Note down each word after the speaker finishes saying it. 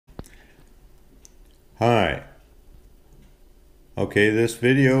Hi. Okay, this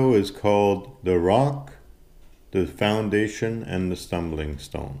video is called The Rock, the Foundation, and the Stumbling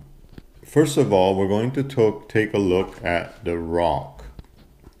Stone. First of all, we're going to take a look at the rock.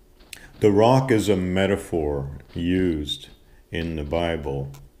 The rock is a metaphor used in the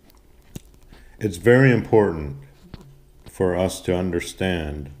Bible. It's very important for us to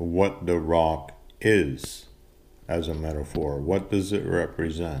understand what the rock is as a metaphor. What does it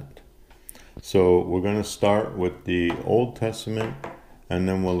represent? So we're going to start with the Old Testament and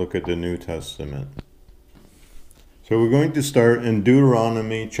then we'll look at the New Testament. So we're going to start in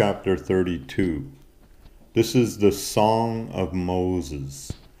Deuteronomy chapter 32. This is the Song of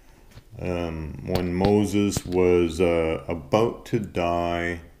Moses. When Moses was about to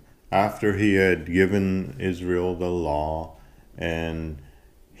die, after he had given Israel the law, and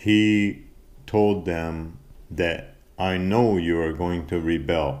he told them that I know you are going to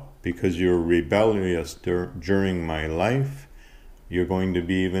rebel. Because you're rebellious during my life, you're going to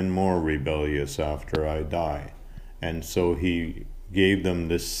be even more rebellious after I die. And so he gave them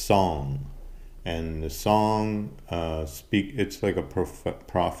this song. And the song, it's like a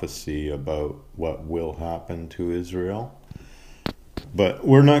prophecy about what will happen to Israel. But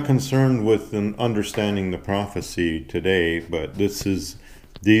we're not concerned with understanding the prophecy today, but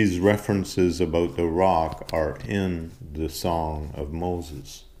these references about the rock are in the Song of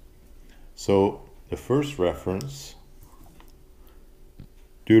Moses. So the first reference,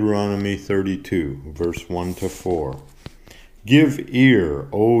 Deuteronomy 32, verse 1 to 4. Give ear,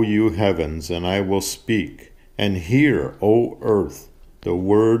 O you heavens, and I will speak, and hear, O earth, the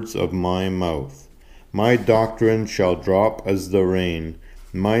words of my mouth. My doctrine shall drop as the rain,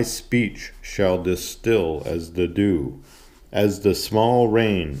 my speech shall distill as the dew, as the small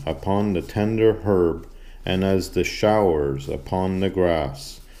rain upon the tender herb, and as the showers upon the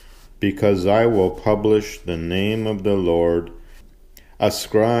grass. Because I will publish the name of the Lord.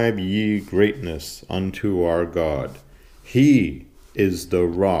 Ascribe ye greatness unto our God. He is the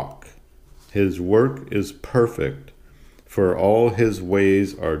rock. His work is perfect, for all his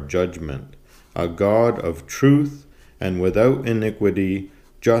ways are judgment. A God of truth and without iniquity,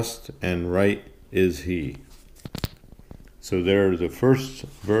 just and right is he. So there's the first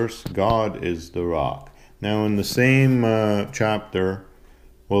verse, God is the rock. Now in the same chapter,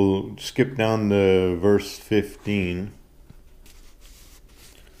 we'll skip down to verse 15.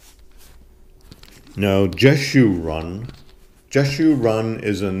 Now, Jeshurun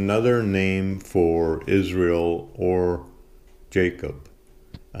is another name for Israel or Jacob.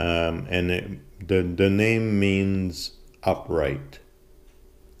 And the name means upright.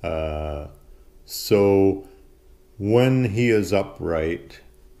 So when he is upright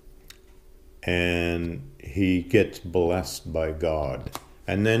and he gets blessed by God,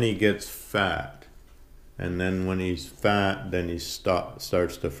 and then he gets fat. And then when he's fat, then he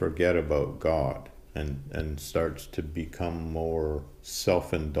starts to forget about God and starts to become more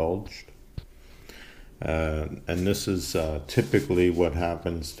self-indulged. And this is typically what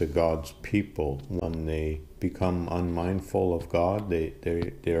happens to God's people when they become unmindful of God.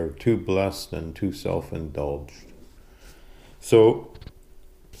 They're too blessed and too self-indulged. So,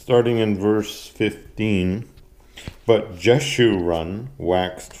 starting in verse 15, but Jeshurun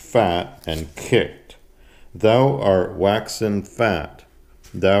waxed fat and kicked. Thou art waxen fat,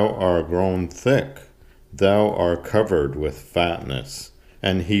 thou art grown thick, thou art covered with fatness.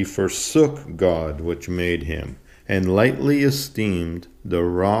 And he forsook God which made him, and lightly esteemed the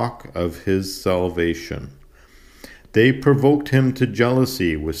rock of his salvation. They provoked him to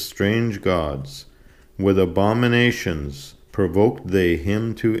jealousy with strange gods. With abominations provoked they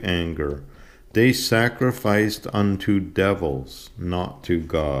him to anger. They sacrificed unto devils, not to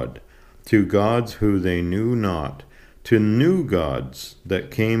God, to gods who they knew not, to new gods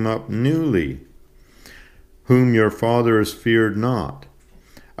that came up newly, whom your fathers feared not.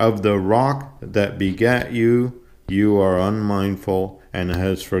 Of the rock that begat you, you are unmindful, and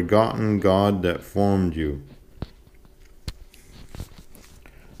has forgotten God that formed you.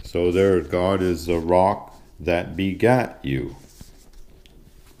 So there, God is the rock that begat you,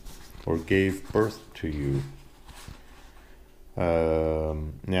 or gave birth to you.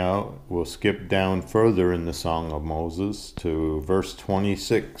 Now we'll skip down further in the Song of Moses to verse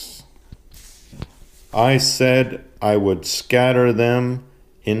 26. I said I would scatter them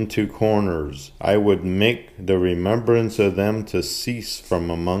into corners. I would make the remembrance of them to cease from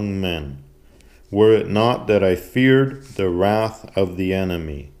among men. Were it not that I feared the wrath of the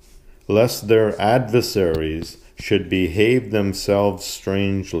enemy, lest their adversaries should behave themselves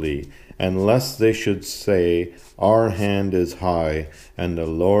strangely, and lest they should say, our hand is high, and the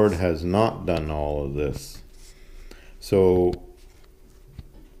Lord has not done all of this. So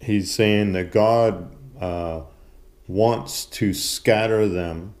he's saying that God wants to scatter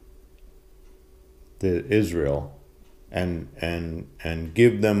them, the Israel, and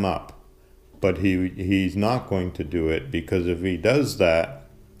give them up. But he's not going to do it, because if he does that,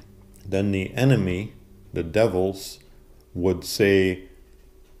 then the enemy, the devils, would say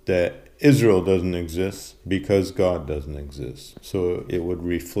that Israel doesn't exist because God doesn't exist. So it would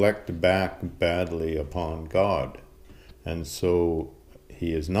reflect back badly upon God. And so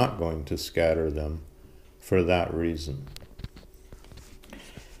he is not going to scatter them for that reason.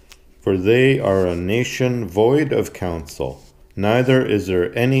 For they are a nation void of counsel, neither is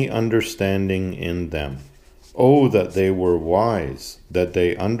there any understanding in them. Oh, that they were wise, that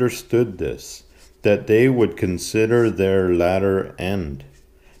they understood this, that they would consider their latter end.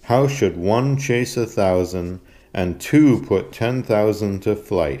 How should one chase 1,000, and two put 10,000 to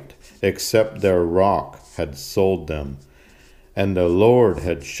flight, except their rock had sold them, and the Lord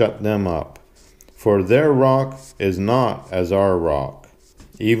had shut them up? For their rock is not as our rock,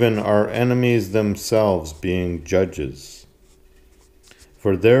 even our enemies themselves being judges.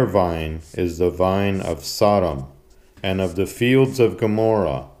 For their vine is the vine of Sodom, and of the fields of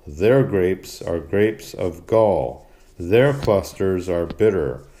Gomorrah. Their grapes are grapes of gall, their clusters are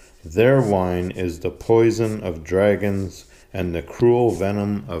bitter. Their wine is the poison of dragons, and the cruel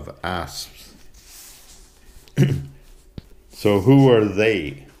venom of asps. So who are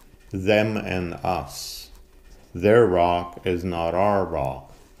they? Them and us. Their rock is not our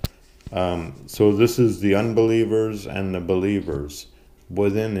rock. So this is the unbelievers and the believers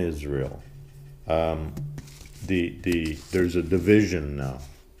within Israel. There's a division now.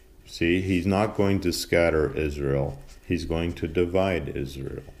 See, he's not going to scatter Israel. He's going to divide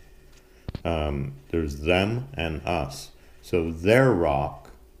Israel. There's them and us. So their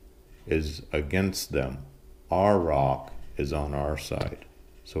rock is against them. Our rock is on our side.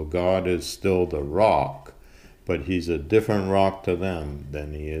 So God is still the rock, but he's a different rock to them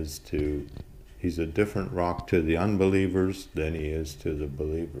than he is to, he's a different rock to the unbelievers than he is to the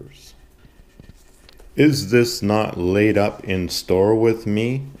believers. Is this not laid up in store with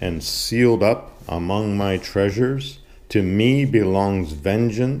me and sealed up among my treasures? To me belongs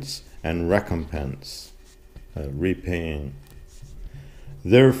vengeance and recompense, repaying.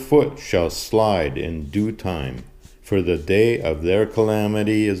 Their foot shall slide in due time, for the day of their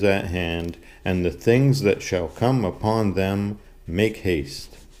calamity is at hand, and the things that shall come upon them make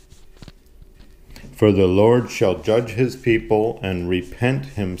haste. For the Lord shall judge his people and repent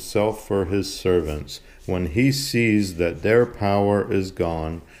himself for his servants, when he sees that their power is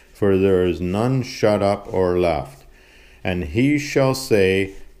gone, for there is none shut up or left. And he shall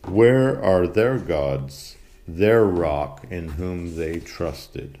say, where are their gods, their rock in whom they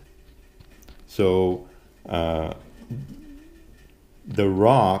trusted? So the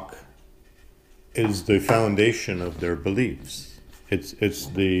rock is the foundation of their beliefs. It's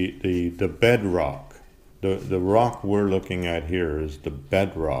the bedrock. The rock we're looking at here is the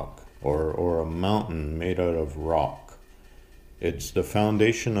bedrock, or a mountain made out of rock. It's the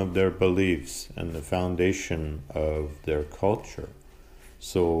foundation of their beliefs and the foundation of their culture.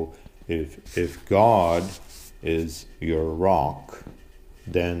 So if God is your rock,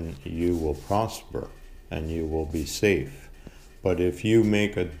 then you will prosper and you will be safe. But if you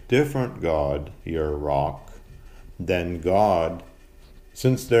make a different God your rock, then God,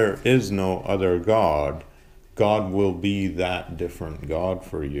 since there is no other God, God will be that different God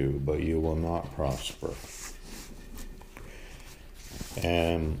for you, but you will not prosper.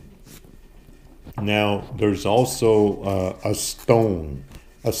 And now there's also a stone.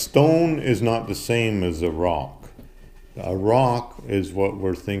 A stone is not the same as a rock. A rock is what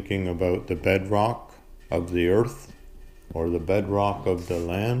we're thinking about, the bedrock of the earth or the bedrock of the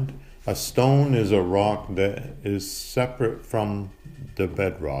land. A stone is a rock that is separate from the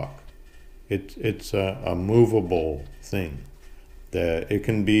bedrock. It's a movable thing. It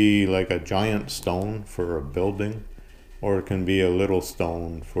can be like a giant stone for a building, or it can be a little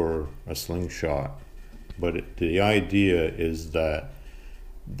stone for a slingshot. But the idea is that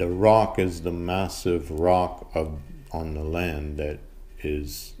the rock is the massive rock on the land that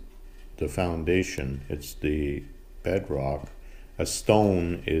is the foundation. It's the bedrock. A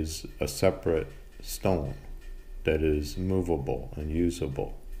stone is a separate stone that is movable and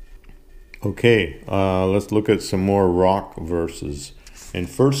usable. Okay, let's look at some more rock verses. In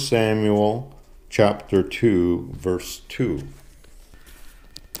 1 Samuel chapter 2, verse 2.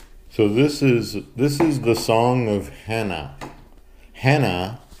 So this is the song of Hannah.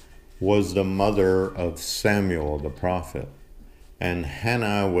 Hannah was the mother of Samuel the prophet. And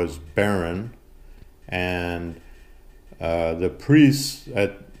Hannah was barren, and the priests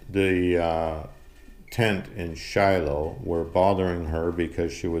at the tent in Shiloh were bothering her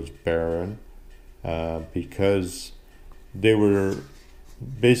because she was barren, because they were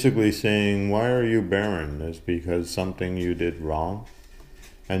basically saying, why are you barren? It's because something you did wrong.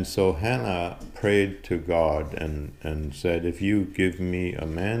 And so Hannah prayed to God and said, if you give me a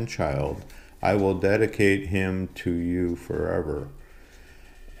man-child, I will dedicate him to you forever.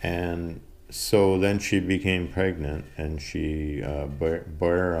 And so then she became pregnant, and she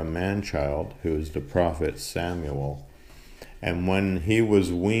bare a man-child who is the prophet Samuel. And when he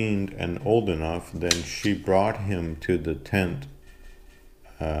was weaned and old enough, then she brought him to the tent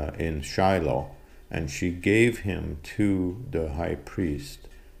in Shiloh, and she gave him to the high priest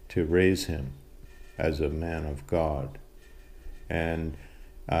to raise him as a man of God. And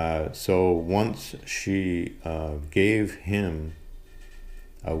so once she gave him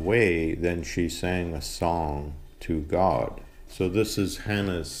away, then she sang a song to God. So this is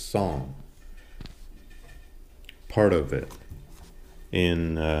Hannah's song, part of it,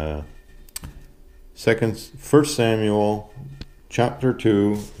 in 1 Samuel chapter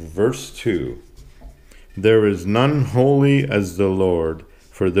 2, verse 2. There is none holy as the Lord,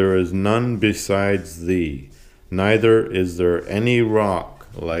 for there is none besides thee, neither is there any rock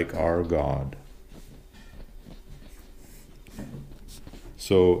like our God.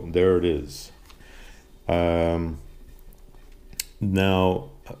 So there it is. Now, 2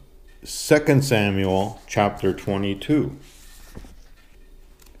 Samuel chapter 22.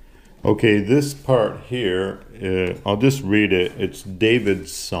 Okay, this part here, I'll just read it. It's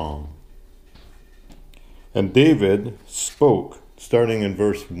David's song. And David spoke, starting in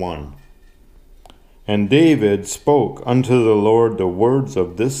verse 1. And David spoke unto the Lord the words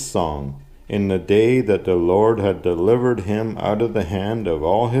of this song, in the day that the Lord had delivered him out of the hand of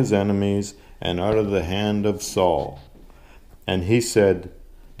all his enemies, and out of the hand of Saul. And he said,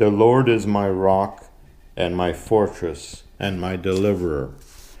 the Lord is my rock, and my fortress, and my deliverer,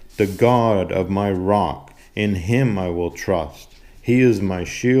 the God of my rock, in him I will trust. He is my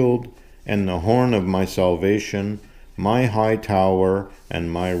shield, and the horn of my salvation, my high tower, and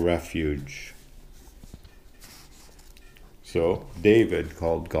my refuge. So David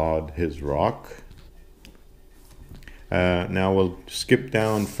called God his rock. Now we'll skip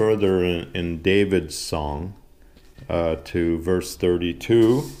down further in David's song to verse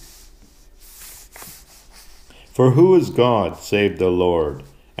 32. For who is God save the Lord?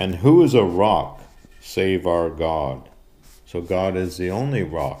 And who is a rock save our God? So God is the only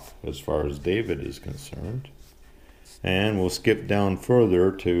rock as far as David is concerned. And we'll skip down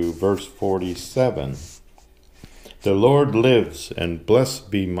further to verse 47. The Lord lives, and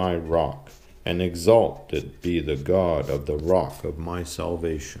blessed be my rock, and exalted be the God of the rock of my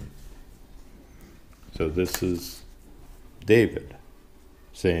salvation. So this is David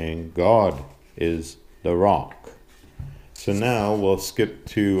saying God is the rock. So now we'll skip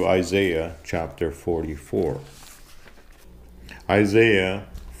to Isaiah chapter 44. Isaiah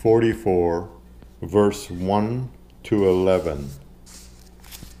 44, verse 1 to 11.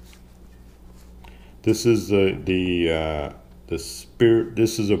 This is the Spirit.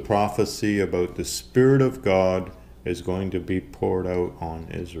 This is a prophecy about the Spirit of God is going to be poured out on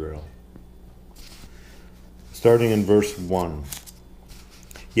Israel. Starting in verse 1.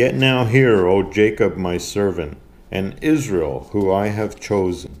 Yet now hear, O Jacob my servant, and Israel who I have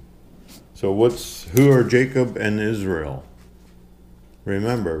chosen. So who are Jacob and Israel?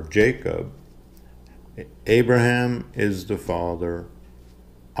 Remember, Jacob, Abraham is the father,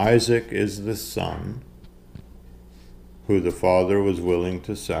 Isaac is the son, who the father was willing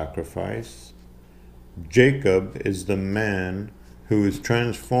to sacrifice. Jacob is the man who is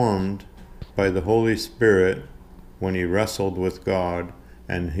transformed by the Holy Spirit when he wrestled with God,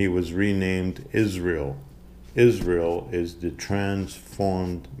 and he was renamed Israel. Israel is the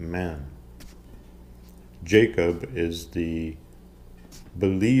transformed man. Jacob is the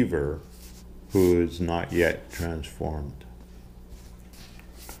believer who is not yet transformed.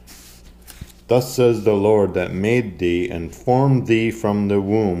 Thus says the Lord that made thee and formed thee from the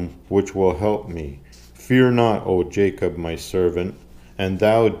womb, which will help me. Fear not, O Jacob my servant, and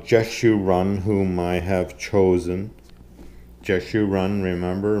thou Jeshurun whom I have chosen. Jeshurun,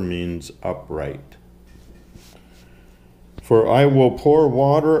 remember, means upright. For I will pour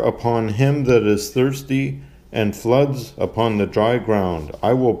water upon him that is thirsty, and floods upon the dry ground.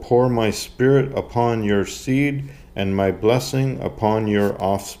 I will pour my spirit upon your seed, and my blessing upon your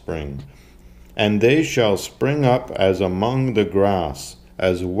offspring. And they shall spring up as among the grass,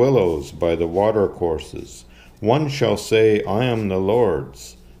 as willows by the watercourses. One shall say, I am the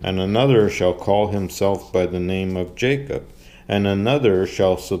Lord's, and another shall call himself by the name of Jacob, and another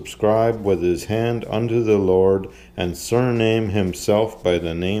shall subscribe with his hand unto the Lord, and surname himself by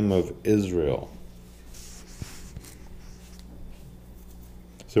the name of Israel.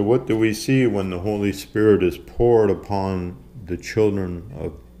 So what do we see when the Holy Spirit is poured upon the children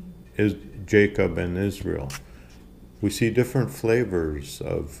of Jacob and Israel? We see different flavors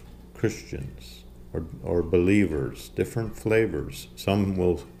of Christians or believers, different flavors. Some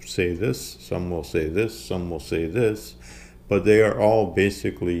will say this, some will say this, some will say this, but they are all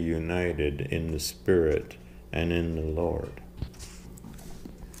basically united in the Spirit and in the Lord.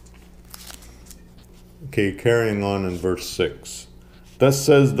 Okay, carrying on in verse 6. Thus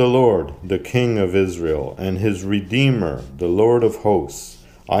says the Lord, the King of Israel, and his Redeemer, the Lord of hosts,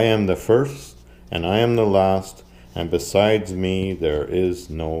 I am the first, and I am the last, and besides me there is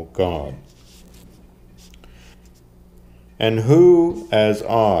no God. And who, as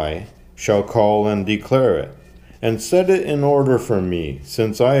I, shall call and declare it, and set it in order for me,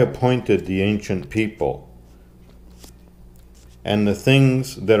 since I appointed the ancient people, and the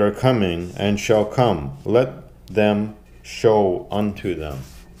things that are coming and shall come, let them show unto them.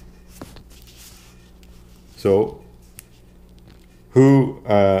 So, who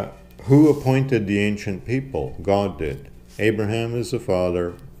appointed the ancient people? God did. Abraham is the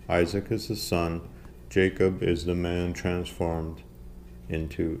father, Isaac is the son, Jacob is the man transformed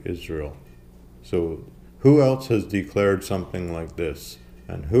into Israel. So, who else has declared something like this?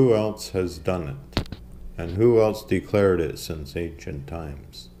 And who else has done it? And who else declared it since ancient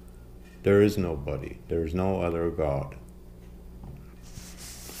times? There is nobody. There is no other God.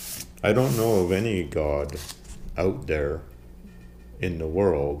 I don't know of any God out there in the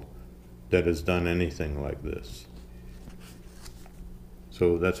world that has done anything like this.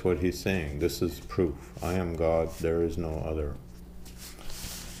 So that's what he's saying. This is proof. I am God, there is no other.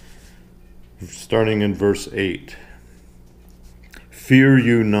 Starting in verse 8. Fear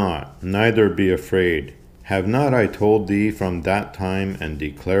you not, neither be afraid. Have not I told thee from that time and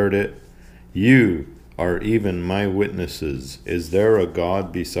declared it? You are even my witnesses. Is there a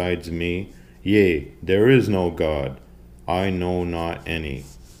God besides me? Yea, there is no God. I know not any.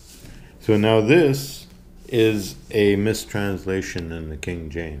 So now this is a mistranslation in the King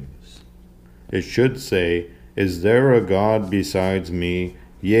James. It should say, is there a God besides me?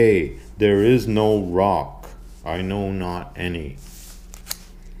 Yea, there is no rock. I know not any.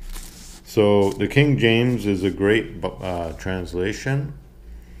 So the King James is a great translation,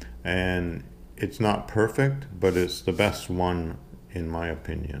 and it's not perfect, but it's the best one in my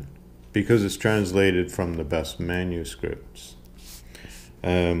opinion, because it's translated from the best manuscripts.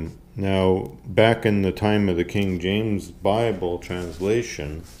 Now, back in the time of the King James Bible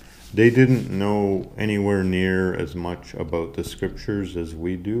translation, they didn't know anywhere near as much about the scriptures as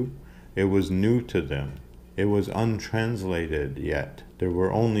we do. It was new to them. It was untranslated yet. There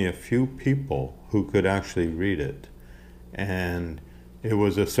were only a few people who could actually read it, and it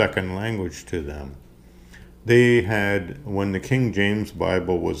was a second language to them. They had, when the King James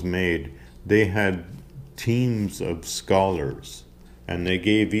Bible was made, they had teams of scholars, and they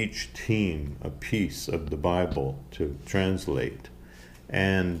gave each team a piece of the Bible to translate.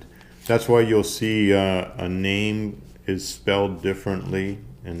 And that's why you'll see a name is spelled differently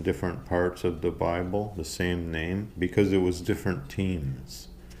in different parts of the Bible, the same name, because it was different teams.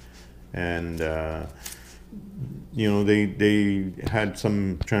 And you know, they had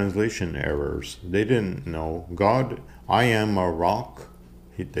some translation errors. They didn't know. God, I am a rock.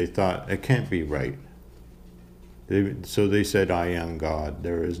 They thought, it can't be right. So they said, I am God.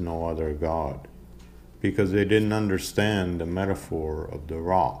 There is no other God. Because they didn't understand the metaphor of the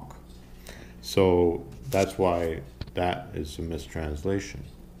rock. So that's why that is a mistranslation.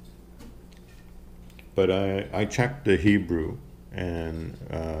 But I checked the Hebrew, and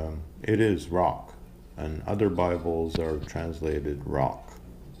it is rock. And other Bibles are translated rock.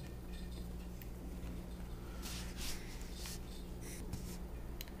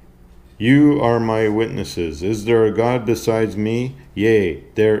 You are my witnesses. Is there a God besides me? Yea,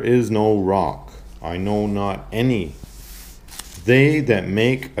 there is no rock. I know not any. They that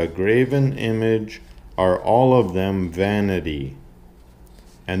make a graven image are all of them vanity,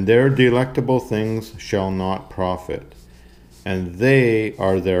 and their delectable things shall not profit. And they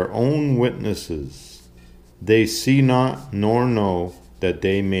are their own witnesses. They see not nor know, that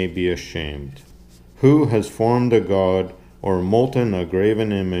they may be ashamed. Who has formed a god, or molten a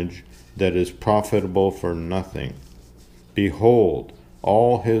graven image, that is profitable for nothing? Behold,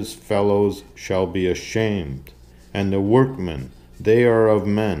 all his fellows shall be ashamed, and the workman they are of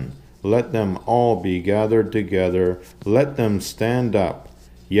men. Let them all be gathered together. Let them stand up.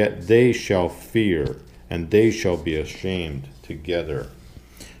 Yet they shall fear, and they shall be ashamed together.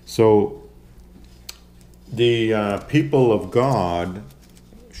 So the people of God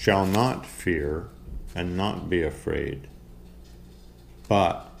shall not fear and not be afraid.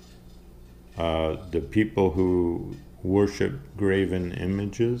 But the people who worship graven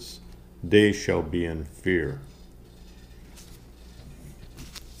images, they shall be in fear.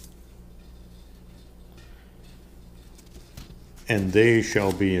 And they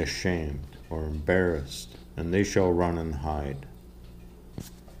shall be ashamed or embarrassed, and they shall run and hide.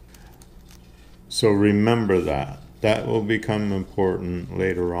 So remember that. That will become important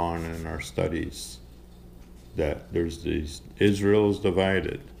later on in our studies. That there's these, Israel is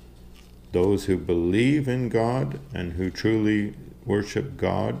divided. Those who believe in God and who truly worship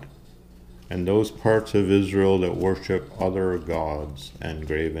God, and those parts of Israel that worship other gods and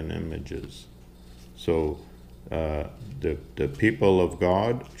graven images. So the people of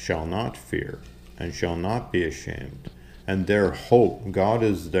God shall not fear and shall not be ashamed. And their hope, God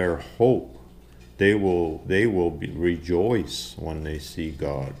is their hope. They will rejoice when they see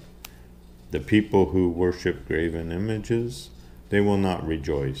God. The people who worship graven images, they will not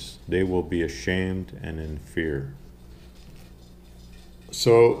rejoice. They will be ashamed and in fear.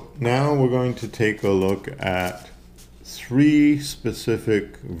 So now we're going to take a look at 3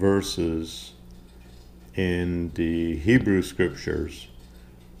 specific verses in the Hebrew scriptures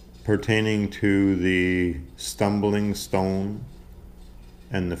pertaining to the stumbling stone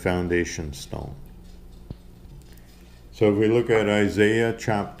and the foundation stone. So if we look at Isaiah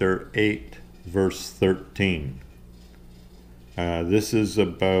chapter 8, verse 13, this is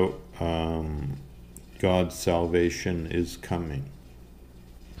about God's salvation is coming.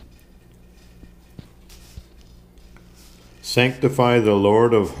 Sanctify the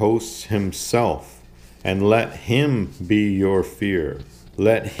Lord of hosts himself, and let him be your fear.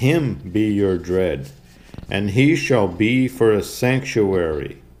 Let him be your dread. And he shall be for a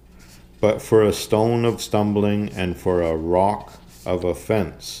sanctuary, but for a stone of stumbling and for a rock of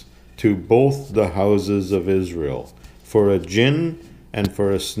offense to both the houses of Israel, for a gin and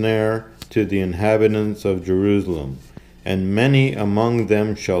for a snare to the inhabitants of Jerusalem. And many among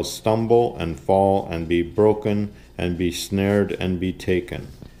them shall stumble and fall and be broken and be snared and be taken.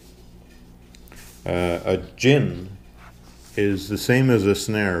 A gin is the same as a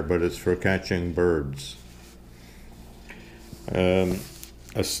snare, but it's for catching birds. A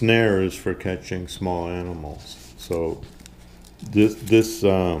snare is for catching small animals. So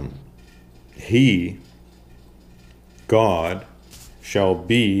he, God, shall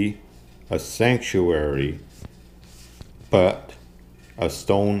be a sanctuary, but a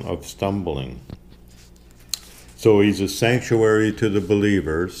stone of stumbling. So he's a sanctuary to the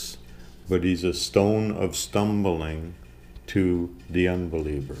believers, but he's a stone of stumbling to the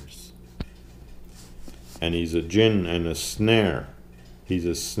unbelievers. And he's a gin and a snare. He's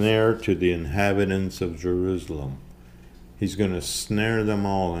a snare to the inhabitants of Jerusalem. He's going to snare them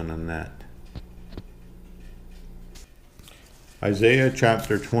all in a net. Isaiah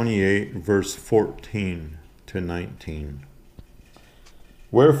chapter 28, verse 14 to 19.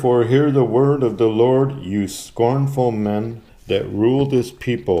 Wherefore hear the word of the Lord, you scornful men that rule this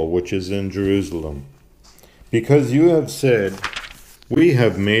people which is in Jerusalem. Because you have said, we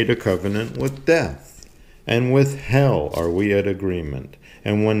have made a covenant with death, and with hell are we at agreement.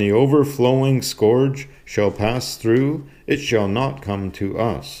 And when the overflowing scourge shall pass through, it shall not come to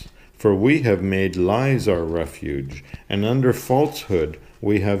us. For we have made lies our refuge, and under falsehood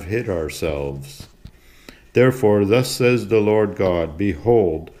we have hid ourselves. Therefore thus says the Lord God,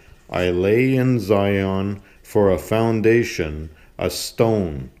 behold, I lay in Zion for a foundation, a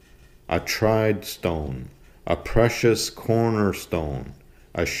stone, a tried stone, a precious cornerstone,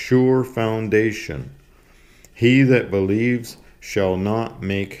 a sure foundation. He that believes shall not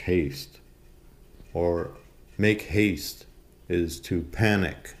make haste. Or make haste is to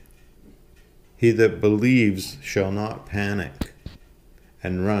panic. He that believes shall not panic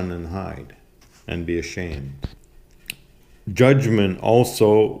and run and hide and be ashamed. Judgment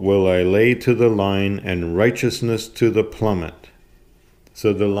also will I lay to the line, and righteousness to the plummet.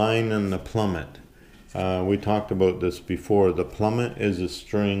 So the line and the plummet. We talked about this before. The plummet is a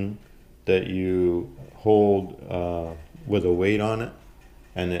string that you hold with a weight on it,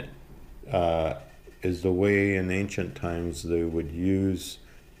 and it is the way in ancient times they would use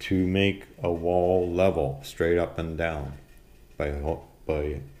to make a wall level, straight up and down, by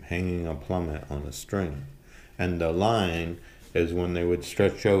hanging a plummet on a string. And the line is when they would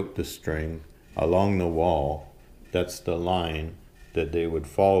stretch out the string along the wall. That's the line that they would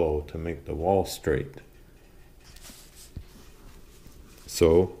follow to make the wall straight.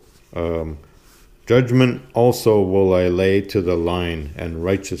 So, judgment also will I lay to the line, and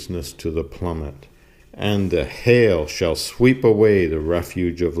righteousness to the plummet. And the hail shall sweep away the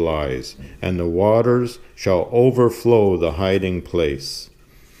refuge of lies, and the waters shall overflow the hiding place.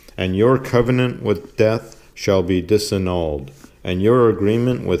 And your covenant with death shall be disannulled, and your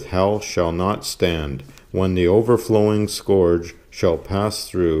agreement with hell shall not stand. When the overflowing scourge shall pass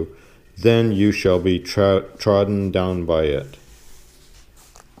through, then you shall be trodden down by it.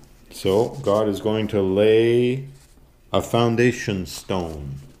 So God is going to lay a foundation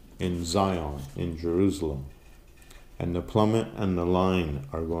stone in Zion, in Jerusalem. And the plummet and the line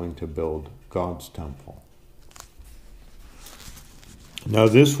are going to build God's temple. Now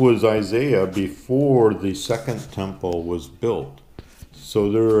this was Isaiah before the second temple was built.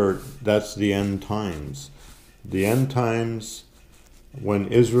 So that's the end times. The end times, when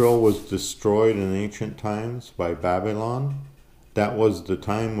Israel was destroyed in ancient times by Babylon, that was the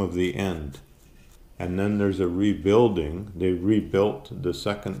time of the end. And then there's a rebuilding. They rebuilt the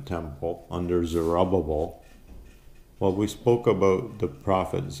second temple under Zerubbabel. Well, we spoke about the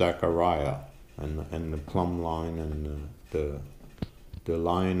prophet Zechariah and the plumb line and the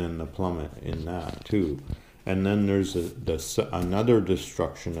line and the plummet in that too. And then there's another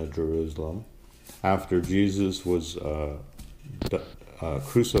destruction of Jerusalem after Jesus was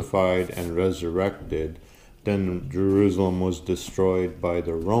crucified and resurrected. Then Jerusalem was destroyed by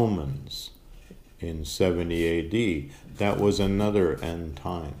the Romans in 70 AD. That was another end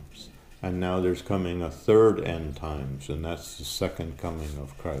times. And now there's coming a third end times, and that's the second coming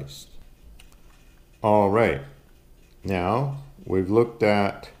of Christ. All right. Now, we've looked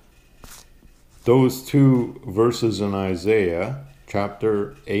at those two verses in Isaiah,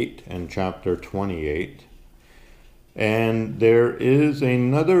 chapter 8 and chapter 28. And there is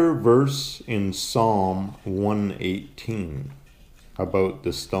another verse in Psalm 118 about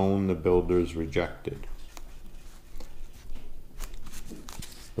the stone the builders rejected.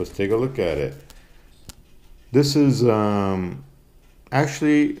 Let's take a look at it. This is,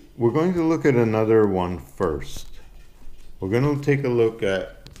 actually, we're going to look at another one first. We're going to take a look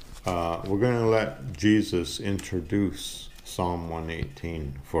at, we're going to let Jesus introduce Psalm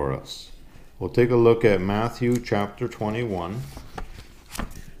 118 for us. We'll take a look at Matthew chapter 21.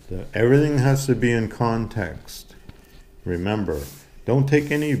 Everything has to be in context. Remember, don't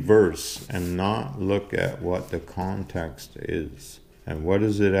take any verse and not look at what the context is and what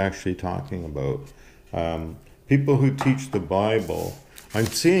is it actually talking about. People who teach the Bible, I'm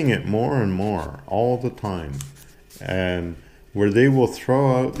seeing it more and more all the time, and where they will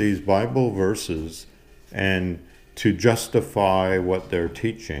throw out these Bible verses and to justify what they're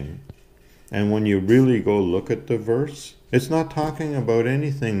teaching. And when you really go look at the verse, it's not talking about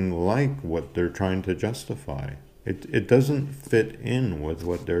anything like what they're trying to justify. It doesn't fit in with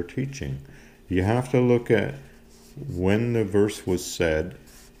what they're teaching. You have to look at when the verse was said,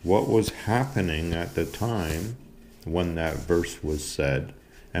 what was happening at the time when that verse was said,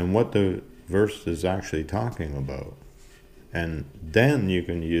 and what the verse is actually talking about. And then you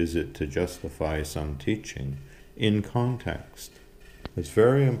can use it to justify some teaching in context. It's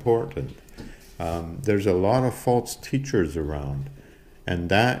very important. There's a lot of false teachers around, and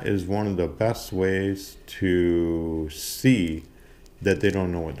that is one of the best ways to see that they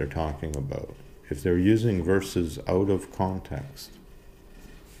don't know what they're talking about, if they're using verses out of context.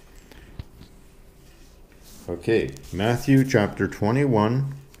 Okay, Matthew chapter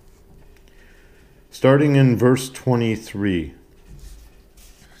 21, starting in verse 23.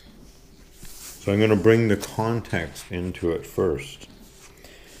 So I'm going to bring the context into it first.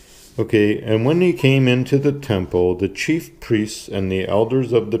 Okay, and when he came into the temple, the chief priests and the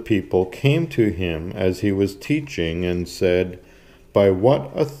elders of the people came to him as he was teaching and said, "By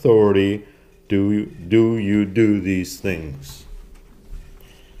what authority do you do these things?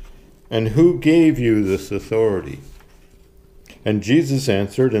 And who gave you this authority?" And Jesus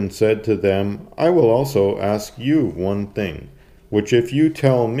answered and said to them, "I will also ask you one thing, which if you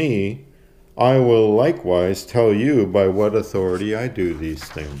tell me, I will likewise tell you by what authority I do these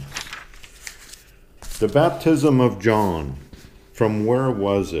things. The baptism of John, from where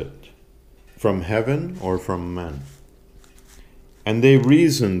was it? From heaven or from men?" And they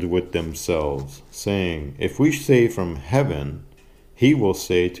reasoned with themselves, saying, "If we say from heaven, he will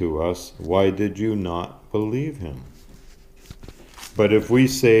say to us, why did you not believe him? But if we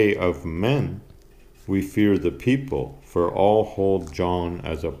say of men, we fear the people, for all hold John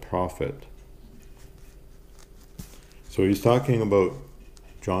as a prophet." So he's talking about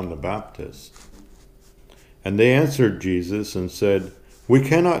John the Baptist. And they answered Jesus and said, "We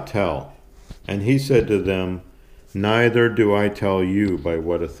cannot tell." And he said to them, "Neither do I tell you by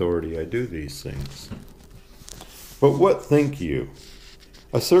what authority I do these things. But what think you?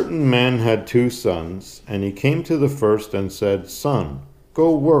 A certain man had 2 sons, and he came to the first and said, 'Son,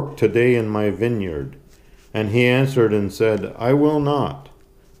 go work today in my vineyard.' And he answered and said, 'I will not.'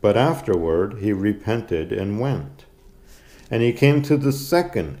 But afterward he repented and went. And he came to the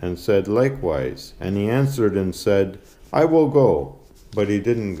second and said likewise. And he answered and said, 'I will go.' But he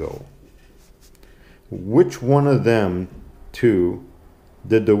didn't go. Which one of them 2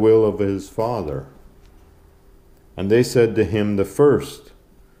 did the will of his father?" And they said to him, "The first."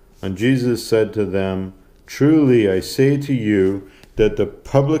 And Jesus said to them, "Truly I say to you, that the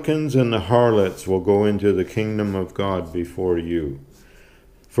publicans and the harlots will go into the kingdom of God before you.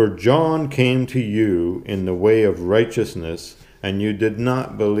 For John came to you in the way of righteousness, and you did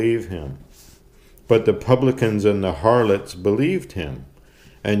not believe him. But the publicans and the harlots believed him.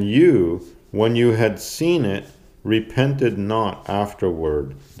 And you, when you had seen it, repented not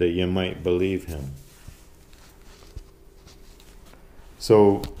afterward, that you might believe him."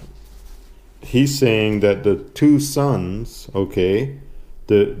 So he's saying that the 2 sons, okay,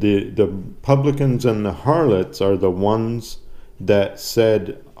 the publicans and the harlots are the ones that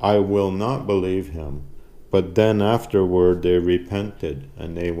said, "I will not believe him." But then afterward they repented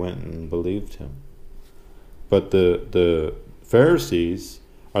and they went and believed him. But the Pharisees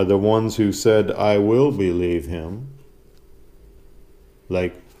are the ones who said, "I will believe him."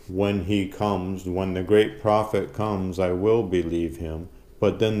 Like when he comes, when the great prophet comes, I will believe him.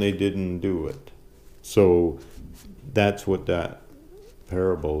 But then they didn't do it. So that's what that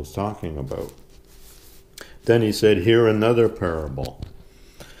parable is talking about. Then he said, "Hear another parable.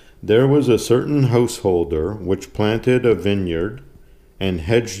 There was a certain householder which planted a vineyard and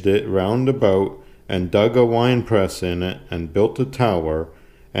hedged it round about and dug a winepress in it and built a tower,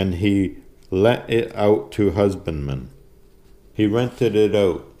 and he let it out to husbandmen." He rented it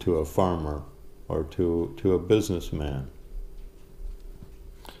out to a farmer or to a businessman.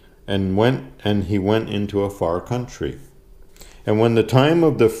 And he went into a far country. And when the time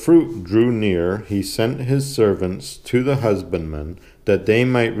of the fruit drew near, he sent his servants to the husbandmen, that they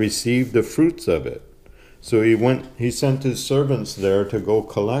might receive the fruits of it. So he sent his servants there to go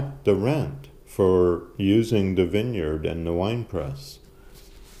collect the rent for using the vineyard and the winepress.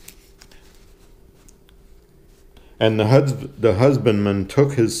 And the husbandman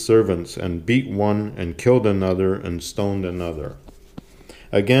took his servants and beat one and killed another and stoned another.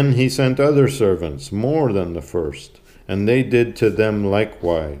 Again he sent other servants, more than the first, and they did to them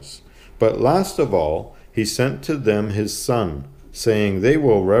likewise. But last of all he sent to them his son, saying, "They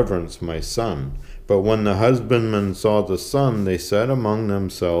will reverence my son." But when the husbandmen saw the son, they said among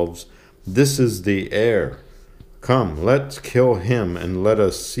themselves, "This is the heir. Come, let's kill him, and let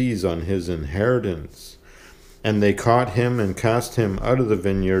us seize on his inheritance." And they caught him and cast him out of the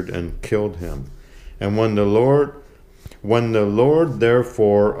vineyard and killed him. And when the Lord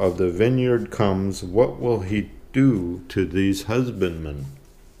therefore of the vineyard comes, what will he do to these husbandmen?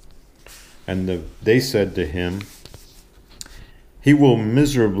 And they said to him, "He will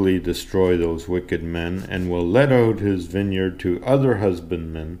miserably destroy those wicked men, and will let out his vineyard to other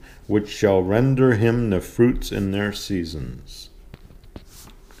husbandmen, which shall render him the fruits in their seasons."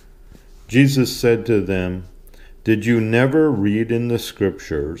 Jesus said to them, "Did you never read in the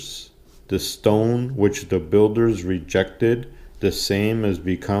scriptures, the stone which the builders rejected, the same has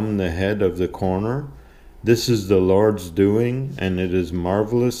become the head of the corner? This is the Lord's doing, and it is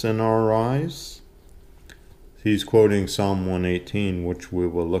marvelous in our eyes?" He's quoting Psalm 118, which we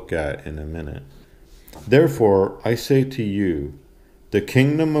will look at in a minute. "Therefore, I say to you, the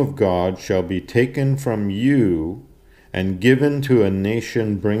kingdom of God shall be taken from you and given to a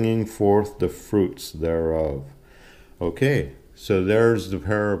nation bringing forth the fruits thereof." Okay, so there's the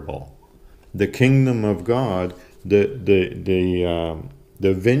parable. The kingdom of God, the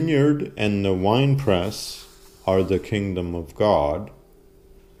vineyard and the winepress are the kingdom of God.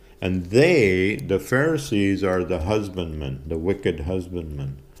 And the Pharisees, are the husbandmen, the wicked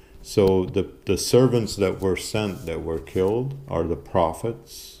husbandmen. So the servants that were sent, that were killed, are the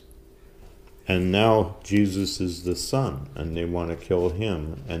prophets. And now Jesus is the son, and they want to kill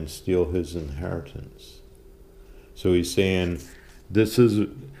him and steal his inheritance. So he's saying, this is,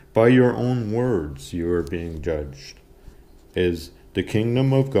 by your own words you are being judged. Is the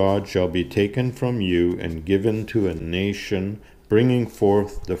kingdom of God shall be taken from you and given to a nation, bringing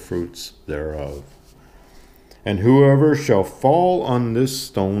forth the fruits thereof. And whoever shall fall on this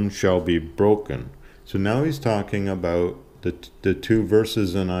stone shall be broken. So now he's talking about the 2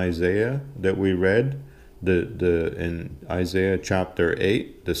 verses in Isaiah that we read, in Isaiah chapter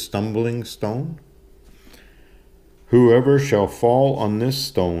 8, the stumbling stone. Whoever shall fall on this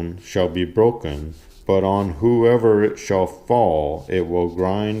stone shall be broken, but on whoever it shall fall, it will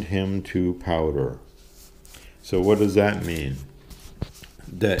grind him to powder. So what does that mean?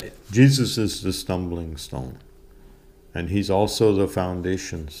 That Jesus is the stumbling stone, and he's also the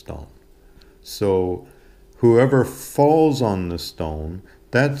foundation stone. So whoever falls on the stone,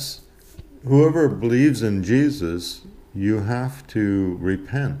 that's whoever believes in Jesus. You have to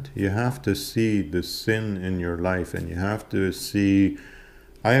repent. You have to see the sin in your life, and you have to see,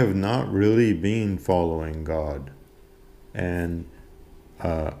 I have not really been following God, and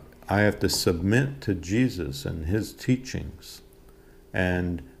I have to submit to Jesus and his teachings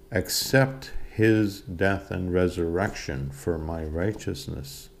and accept his death and resurrection for my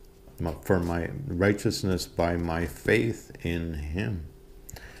righteousness by my faith in him.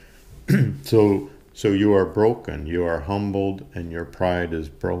 So you are broken, you are humbled, and your pride is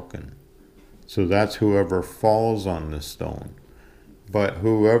broken. So that's whoever falls on the stone. But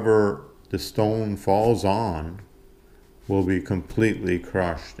whoever the stone falls on will be completely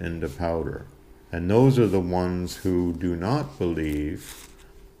crushed into powder. And those are the ones who do not believe,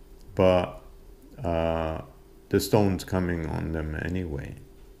 but the stone's coming on them anyway.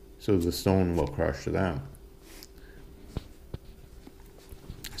 So the stone will crush them.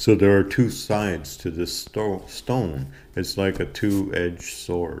 So there are two sides to this stone. It's like a two-edged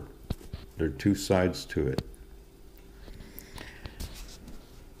sword. There are two sides to it.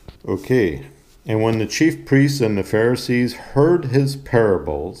 Okay. And when the chief priests and the Pharisees heard his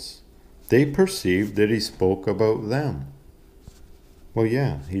parables, they perceived that he spoke about them. Well,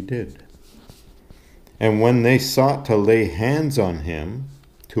 yeah, he did. And when they sought to lay hands on him,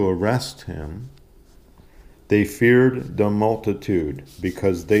 to arrest him, they feared the multitude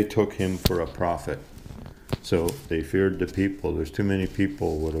because they took him for a prophet. So they feared the people. There's too many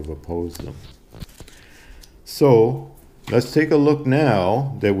people would have opposed them. So let's take a look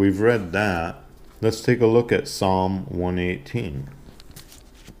now that we've read that. Let's take a look at Psalm 118.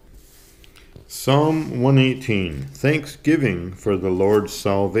 Psalm 118, Thanksgiving for the Lord's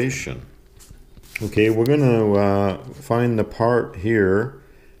salvation. Okay, we're going to find the part here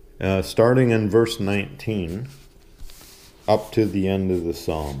starting in verse 19 up to the end of the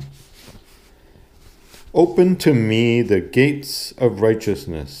psalm. Open to me the gates of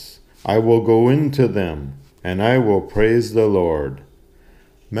righteousness. I will go into them, and I will praise the Lord.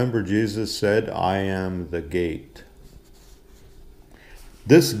 Remember, Jesus said, I am the gate.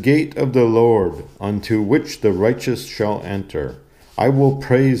 This gate of the Lord, unto which the righteous shall enter. I will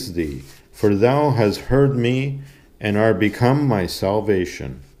praise thee, for thou hast heard me, and art become my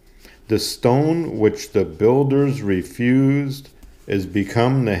salvation. The stone which the builders refused is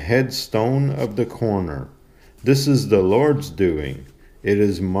become the headstone of the corner. This is the Lord's doing. It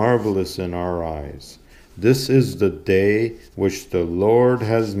is marvelous in our eyes. This is the day which the Lord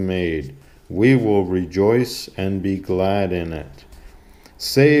has made. We will rejoice and be glad in it.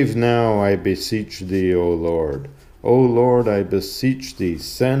 Save now, I beseech thee, O Lord. O Lord, I beseech thee,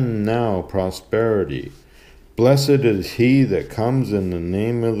 send now prosperity. Blessed is he that comes in the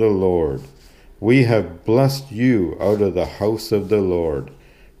name of the Lord. We have blessed you out of the house of the Lord.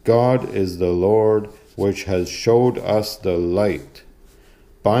 God is the Lord, which has showed us the light.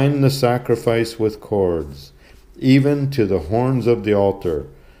 Bind the sacrifice with cords, even to the horns of the altar.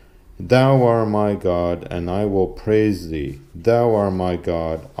 Thou art my God, and I will praise thee. Thou art my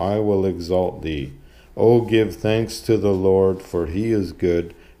God, I will exalt thee. O give thanks to the Lord, for he is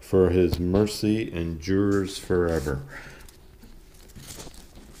good, for his mercy endures forever.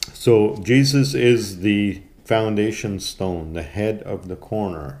 So Jesus is the foundation stone, the head of the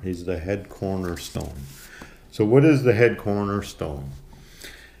corner. He's the head cornerstone. So what is the head cornerstone?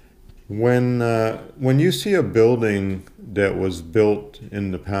 When you see a building that was built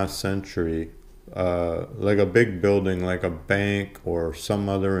in the past century, like a big building, like a bank or some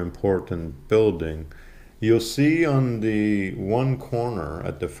other important building, you'll see on the one corner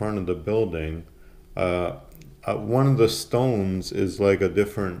at the front of the building, one of the stones is like a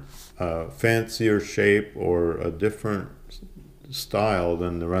different, fancier shape or a different style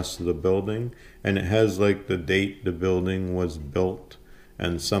than the rest of the building. And it has like the date the building was built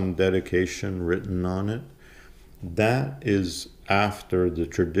and some dedication written on it. That is after the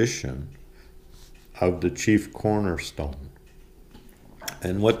tradition of the chief cornerstone.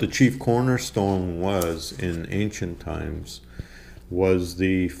 And what the chief cornerstone was in ancient times was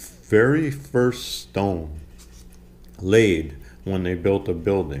the very first stone laid when they built a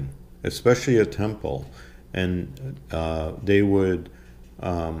building, especially a temple. And they would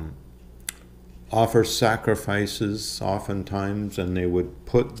offer sacrifices oftentimes, and they would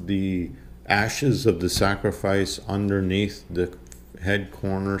put the ashes of the sacrifice underneath the head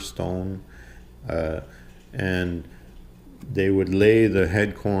cornerstone, and they would lay the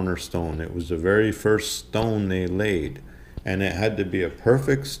head cornerstone. It was the very first stone they laid, and it had to be a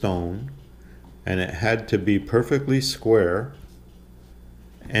perfect stone, and it had to be perfectly square,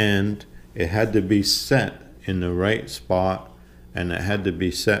 and it had to be set in the right spot, and it had to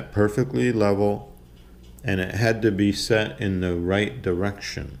be set perfectly level, and it had to be set in the right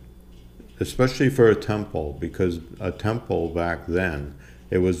direction, especially for a temple, because a temple back then,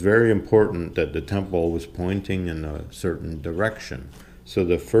 it was very important that the temple was pointing in a certain direction. So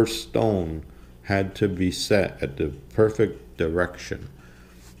the first stone had to be set at the perfect direction,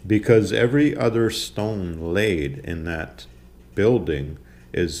 because every other stone laid in that building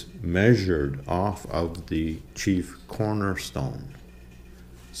is measured off of the chief cornerstone.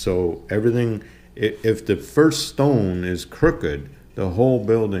 So everything, if the first stone is crooked, the whole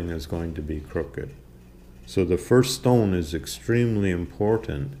building is going to be crooked. So the first stone is extremely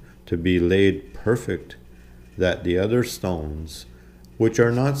important to be laid perfect, that the other stones, which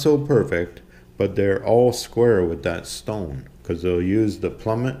are not so perfect, but they're all square with that stone, because they'll use the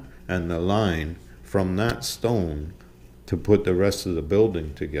plummet and the line from that stone to put the rest of the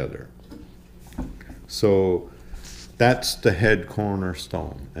building together. So that's the head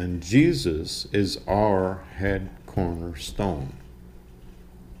cornerstone, and Jesus is our head cornerstone.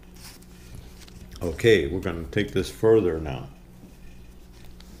 Okay, we're going to take this further now.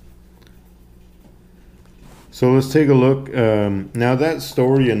 So let's take a look. Now that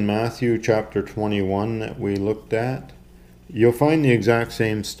story in Matthew chapter 21 that we looked at, you'll find the exact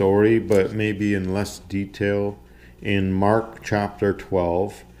same story, but maybe in less detail, in Mark chapter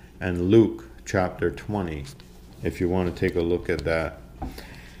 12 and Luke chapter 20, if you want to take a look at that.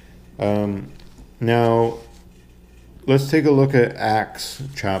 Now, let's take a look at Acts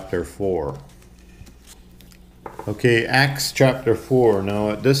chapter 4. Okay, Acts chapter 4. Now,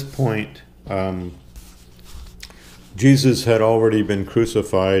 at this point, Jesus had already been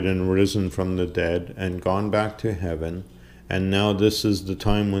crucified and risen from the dead and gone back to heaven. And now this is the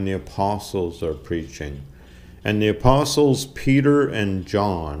time when the apostles are preaching. And the apostles Peter and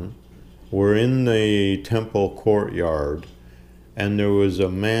John were in the temple courtyard. And there was a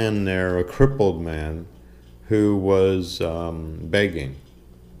man there, a crippled man, who was begging.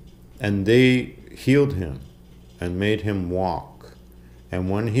 And they healed him and made him walk. And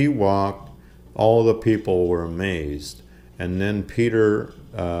when he walked, all the people were amazed. And then Peter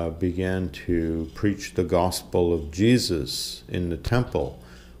began to preach the gospel of Jesus in the temple,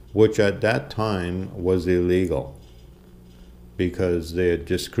 which at that time was illegal, because they had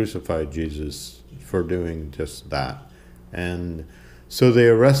just crucified Jesus for doing just that. And so they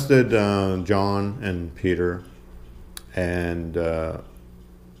arrested John and Peter, and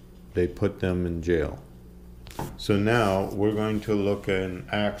they put them in jail. So now we're going to look in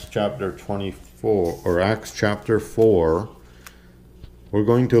Acts chapter 24, or Acts chapter 4. We're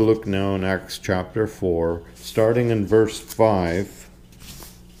going to look now in Acts chapter 4, starting in verse 5.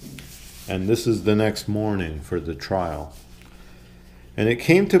 And this is the next morning for the trial. And it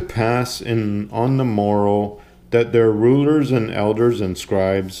came to pass on the morrow that their rulers and elders and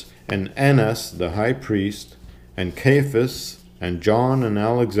scribes, and Annas the high priest, and Caiaphas, and John and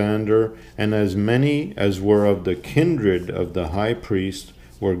Alexander, and as many as were of the kindred of the high priest,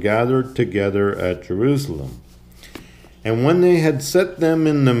 were gathered together at Jerusalem. And when they had set them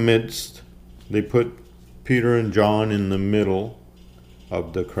in the midst, they put Peter and John in the middle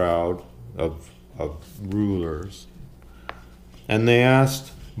of the crowd of rulers. And they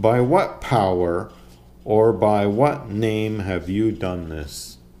asked, "By what power or by what name have you done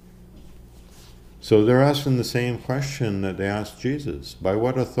this?" So they're asking the same question that they asked Jesus. By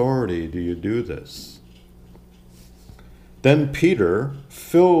what authority do you do this? Then Peter,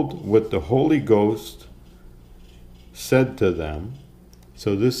 filled with the Holy Ghost, said to them,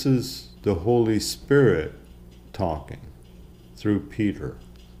 so this is the Holy Spirit talking through Peter,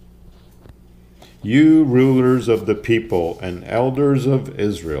 "You rulers of the people and elders of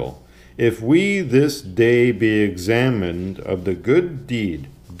Israel, if we this day be examined of the good deed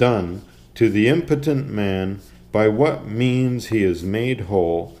done to the impotent man, by what means he is made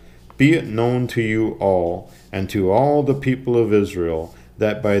whole, be it known to you all, and to all the people of Israel,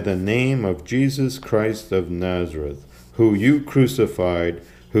 that by the name of Jesus Christ of Nazareth, who you crucified,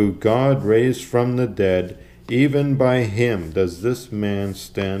 who God raised from the dead, even by him does this man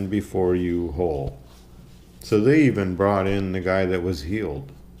stand before you whole." So they even brought in the guy that was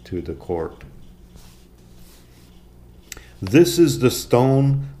healed to the court. This is the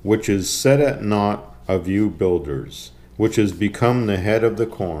stone which is set at naught of you builders, which has become the head of the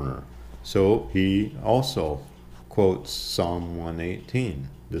corner. So he also quotes Psalm 118.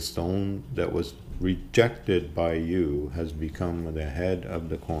 The stone that was rejected by you has become the head of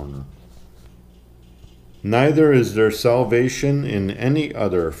the corner. Neither is there salvation in any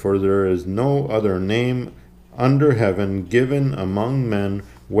other, for there is no other name under heaven given among men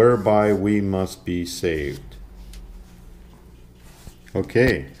whereby we must be saved.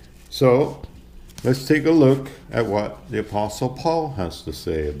 Okay, so let's take a look at what the Apostle Paul has to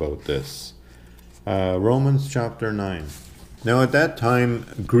say about this. Romans chapter 9. Now at that time,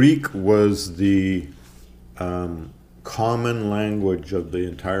 Greek was the common language of the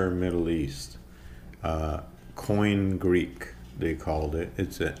entire Middle East. Koine Greek, they called it.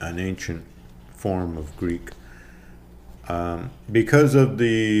 It's an ancient form of Greek. Because of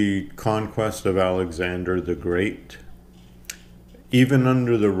the conquest of Alexander the Great, even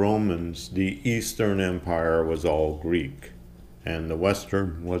under the Romans, the Eastern Empire was all Greek, and the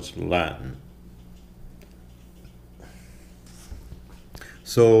Western was Latin.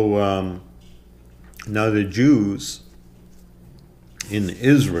 So now the Jews in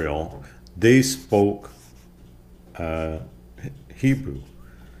Israel, they spoke Hebrew,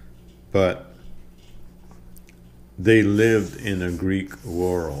 but they lived in a Greek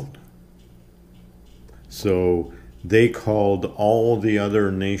world. So they called all the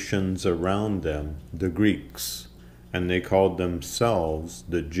other nations around them the Greeks, and they called themselves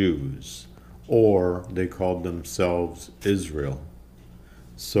the Jews, or they called themselves Israel.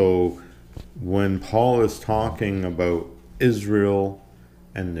 So when Paul is talking about Israel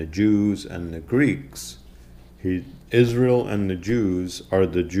and the Jews and the Greeks, Israel and the Jews are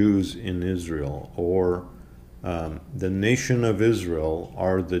the Jews in Israel, or the nation of Israel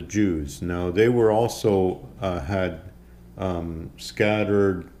are the Jews. Now they were also had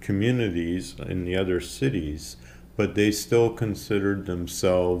scattered communities in the other cities, but they still considered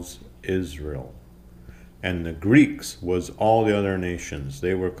themselves Israel. And the Greeks was all the other nations.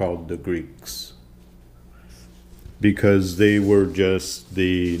 They were called the Greeks because they were just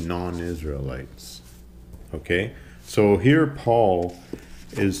the non-Israelites. Okay, so here Paul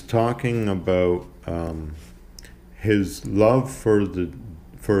is talking about his love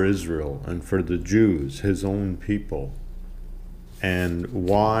for Israel and for the Jews, his own people, and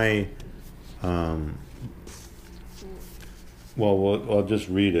why. Well, I'll just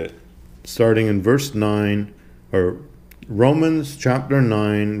read it, starting in verse 9, or Romans chapter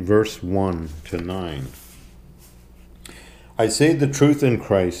 9, verse 1 to 9. I say the truth in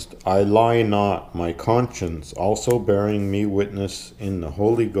Christ, I lie not, my conscience also bearing me witness in the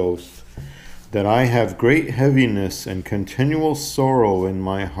Holy Ghost, that I have great heaviness and continual sorrow in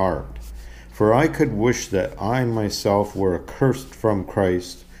my heart. For I could wish that I myself were accursed from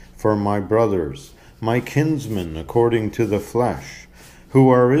Christ for my brothers, my kinsmen according to the flesh, who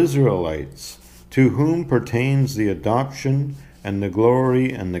are Israelites, to whom pertains the adoption and the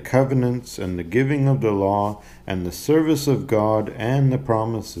glory and the covenants and the giving of the law and the service of God and the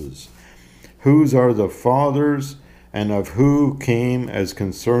promises, whose are the fathers, and of who came, as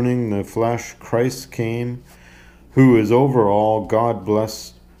concerning the flesh Christ came, who is over all, God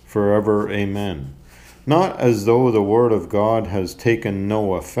blessed forever. Amen. Not as though the word of God has taken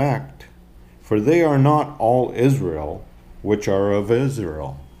no effect, for they are not all Israel, which are of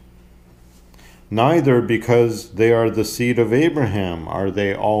Israel. Neither because they are the seed of Abraham are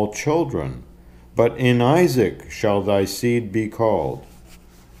they all children, but in Isaac shall thy seed be called.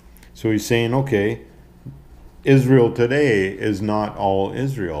 So he's saying, okay, Israel today is not all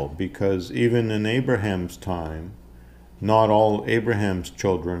Israel, because even in Abraham's time, not all Abraham's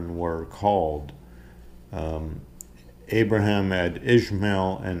children were called. Abraham had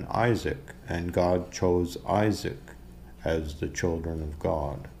Ishmael and Isaac, and God chose Isaac as the children of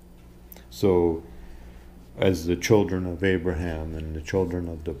God. So, as the children of Abraham and the children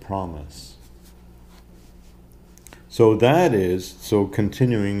of the promise. So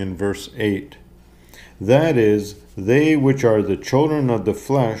continuing in verse 8, that is, they which are the children of the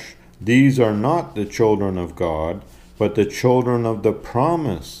flesh, these are not the children of God, but the children of the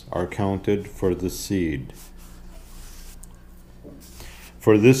promise are counted for the seed.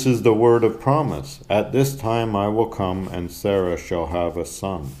 For this is the word of promise, at this time I will come, and Sarah shall have a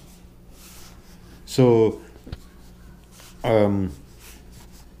son. So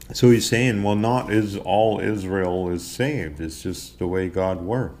he's saying, well, not is all Israel is saved. It's just the way God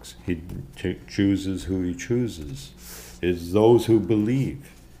works. He chooses who he chooses. It's those who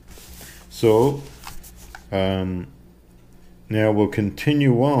believe. So now we'll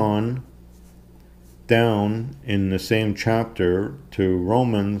continue on. down in the same chapter to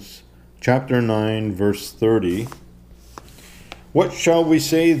Romans chapter 9, verse 30. What shall we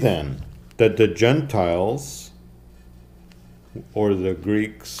say then? That the Gentiles, or the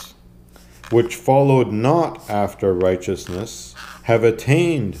Greeks, which followed not after righteousness, have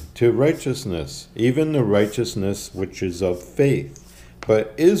attained to righteousness, even the righteousness which is of faith.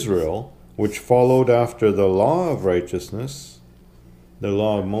 But Israel, which followed after the law of righteousness, the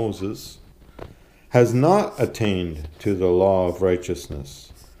law of Moses, has not attained to the law of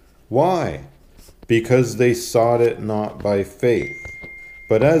righteousness. Why? Because they sought it not by faith,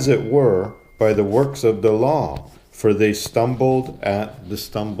 but as it were by the works of the law, for they stumbled at the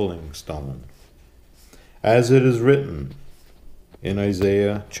stumbling stone. As it is written in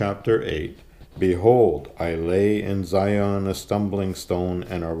Isaiah chapter 8, Behold, I lay in Zion a stumbling stone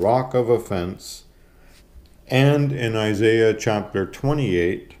and a rock of offense. And in Isaiah chapter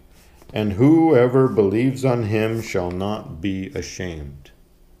 28, and whoever believes on him shall not be ashamed.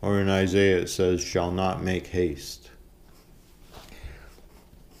 Or in Isaiah it says, shall not make haste,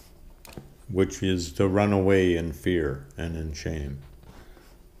 which is to run away in fear and in shame.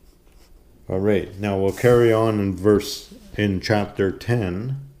 All right, now we'll carry on in chapter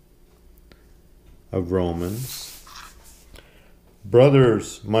 10 of Romans.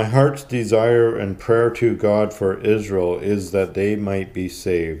 Brothers, my heart's desire and prayer to God for Israel is that they might be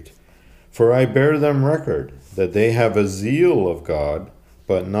saved. For I bear them record that they have a zeal of God,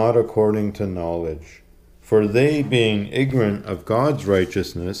 but not according to knowledge. For they, being ignorant of God's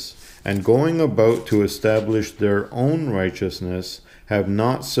righteousness, and going about to establish their own righteousness, have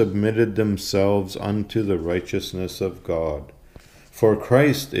not submitted themselves unto the righteousness of God. For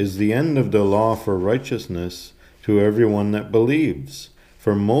Christ is the end of the law for righteousness to everyone that believes.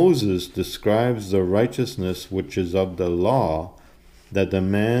 For Moses describes the righteousness which is of the law, that the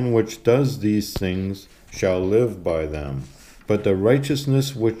man which does these things shall live by them. But the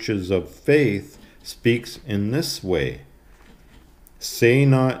righteousness which is of faith speaks in this way, Say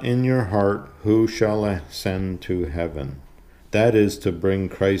not in your heart, who shall ascend to heaven? That is to bring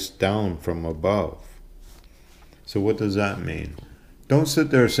Christ down from above. So what does that mean? Don't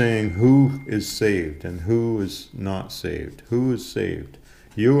sit there saying who is saved and who is not saved. Who is saved?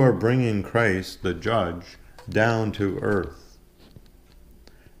 You are bringing Christ, the judge, down to earth.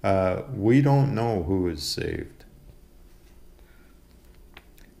 We don't know who is saved.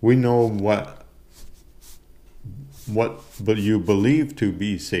 We know what you believe to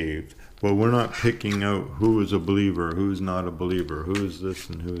be saved, but we're not picking out who is a believer, who's not a believer, who is this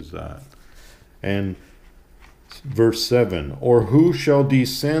and who is that. And verse 7, or who shall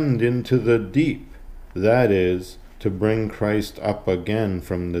descend into the deep? That is, to bring Christ up again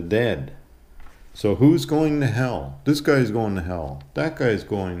from the dead. So who's going to hell? This guy's going to hell. That guy's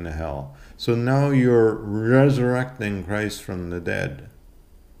going to hell. So now you're resurrecting Christ from the dead.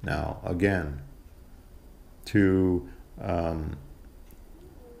 Now, again, to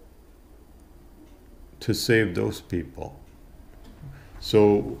save those people.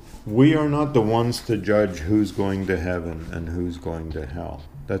 So we are not the ones to judge who's going to heaven and who's going to hell.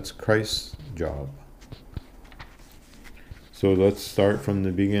 That's Christ's job. So let's start from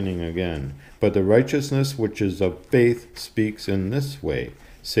the beginning again. But the righteousness which is of faith speaks in this way.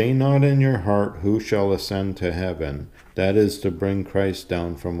 Say not in your heart, who shall ascend to heaven? That is to bring Christ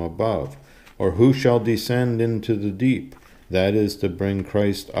down from above. Or who shall descend into the deep? That is to bring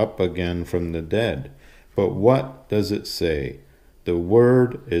Christ up again from the dead. But what does it say? The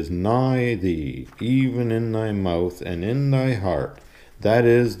word is nigh thee, even in thy mouth and in thy heart. That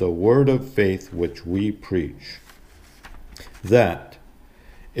is the word of faith which we preach. That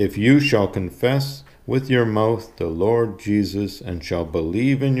if you shall confess with your mouth the Lord Jesus, and shall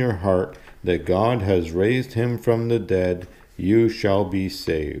believe in your heart that God has raised him from the dead, you shall be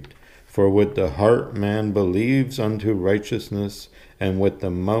saved. For with the heart man believes unto righteousness, and with the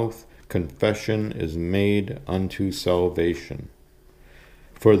mouth confession is made unto salvation.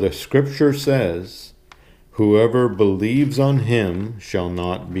 For the scripture says, whoever believes on him shall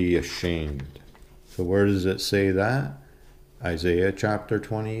not be ashamed. So where does it say that? Isaiah chapter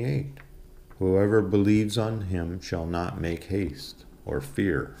 28. Whoever believes on him shall not make haste, or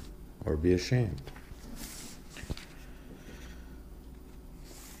fear, or be ashamed.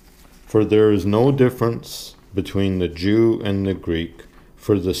 For there is no difference between the Jew and the Greek,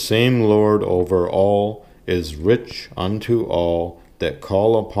 for the same Lord over all is rich unto all that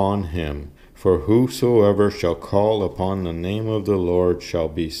call upon him. For whosoever shall call upon the name of the Lord shall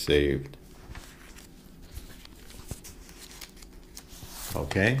be saved.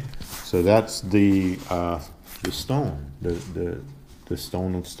 Okay, so that's the stone, the the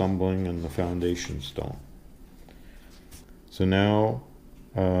stone of stumbling and the foundation stone. So now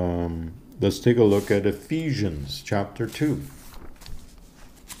let's take a look at Ephesians chapter 2.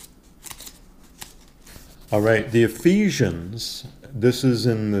 All right, the Ephesians, this is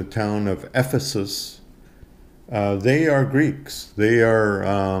in the town of Ephesus. They are Greeks. They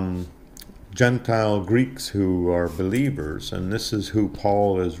are Gentile Greeks who are believers, and this is who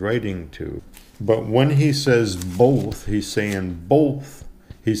Paul is writing to. But when he says both, he's saying both.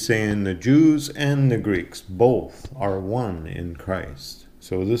 He's saying the Jews and the Greeks, both are one in Christ.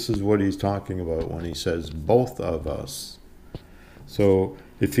 So this is what he's talking about when he says both of us. So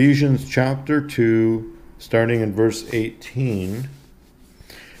Ephesians chapter 2, starting in verse 18.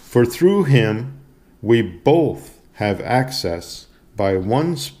 For through him we both have access by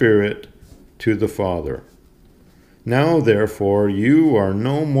one Spirit to the Father. Now therefore you are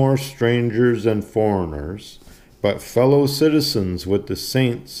no more strangers and foreigners, but fellow citizens with the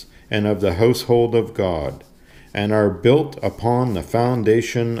saints and of the household of God, and are built upon the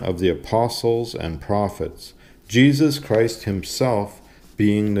foundation of the apostles and prophets, Jesus Christ himself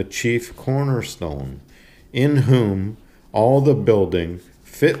being the chief cornerstone, in whom all the building,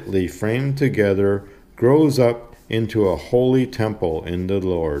 fitly framed together, grows up into a holy temple in the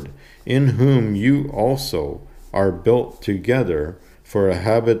Lord, in whom you also are built together for a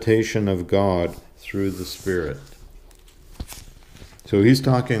habitation of God through the Spirit. So he's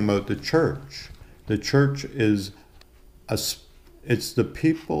talking about the church. The church is it's the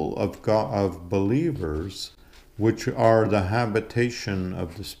people of God, of believers, which are the habitation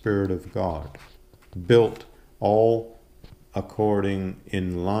of the Spirit of God, built all according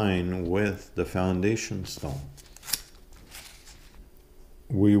in line with the foundation stone.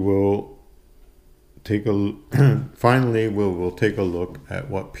 We will take finally we'll take a look at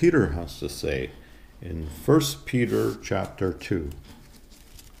what Peter has to say in 1 Peter chapter 2.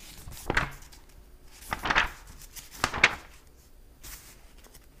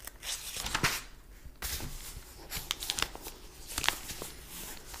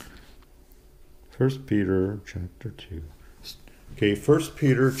 First Peter chapter 2. Okay, 1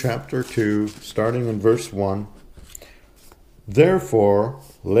 Peter chapter 2, starting in verse 1. Therefore,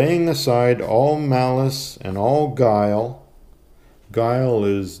 laying aside all malice and all guile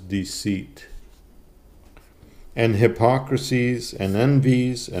is deceit, and hypocrisies and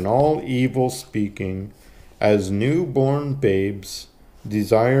envies and all evil speaking, as newborn babes,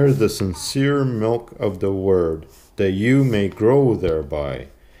 desire the sincere milk of the word, that you may grow thereby.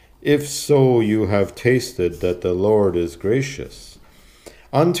 If so you have tasted that the Lord is gracious,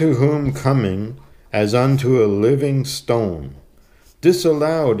 unto whom coming as unto a living stone,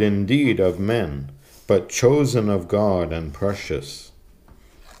 disallowed indeed of men, but chosen of God and precious,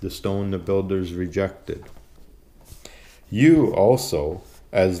 the stone the builders rejected. You also,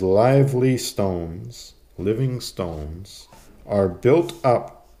 as lively stones, living stones, are built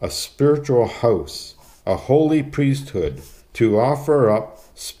up a spiritual house, a holy priesthood, to offer up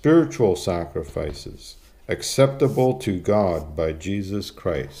spiritual sacrifices, acceptable to God by Jesus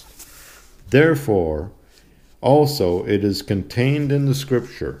Christ. Therefore, also it is contained in the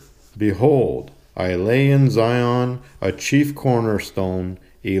Scripture, Behold, I lay in Zion a chief cornerstone,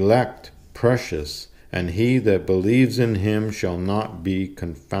 elect, precious, and he that believes in him shall not be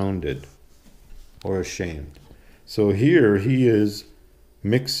confounded or ashamed. So here he is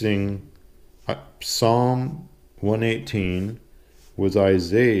mixing Psalm 118 with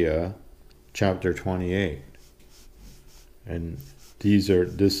Isaiah chapter 28. And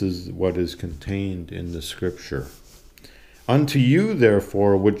this is what is contained in the Scripture. Unto you,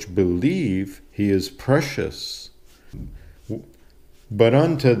 therefore, which believe, he is precious. But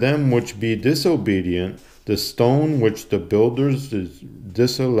unto them which be disobedient, the stone which the builders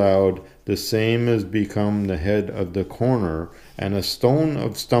disallowed, the same is become the head of the corner, and a stone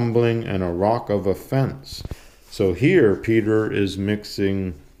of stumbling and a rock of offense. So here Peter is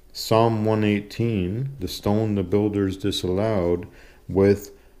mixing Psalm 118, the stone the builders disallowed,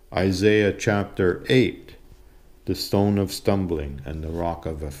 with Isaiah chapter 8, the stone of stumbling and the rock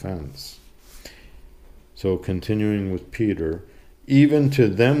of offense. So continuing with Peter, even to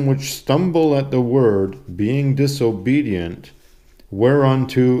them which stumble at the word, being disobedient,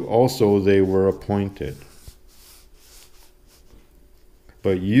 whereunto also they were appointed.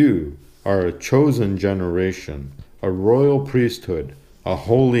 But you are a chosen generation, a royal priesthood, a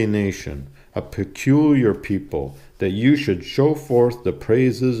holy nation, a peculiar people, that you should show forth the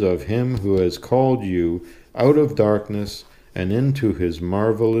praises of him who has called you out of darkness and into his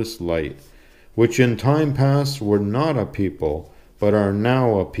marvelous light, which in time past were not a people, but are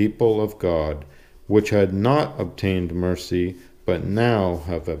now a people of God, which had not obtained mercy, but now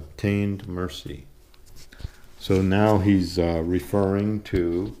have obtained mercy. So now he's referring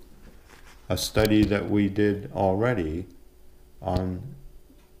to a study that we did already on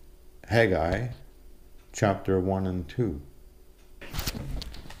Haggai, chapter 1 and 2.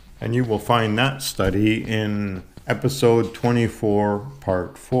 And you will find that study in episode 24,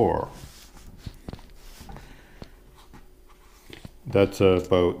 part 4. That's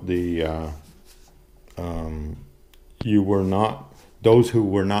about the those who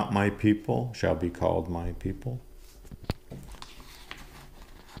were not my people shall be called my people.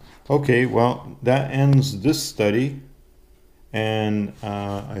 Okay, well, that ends this study, and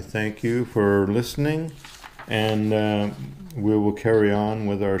I thank you for listening, and we will carry on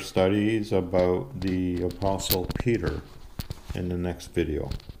with our studies about the Apostle Peter in the next video.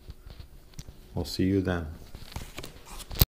 I'll see you then.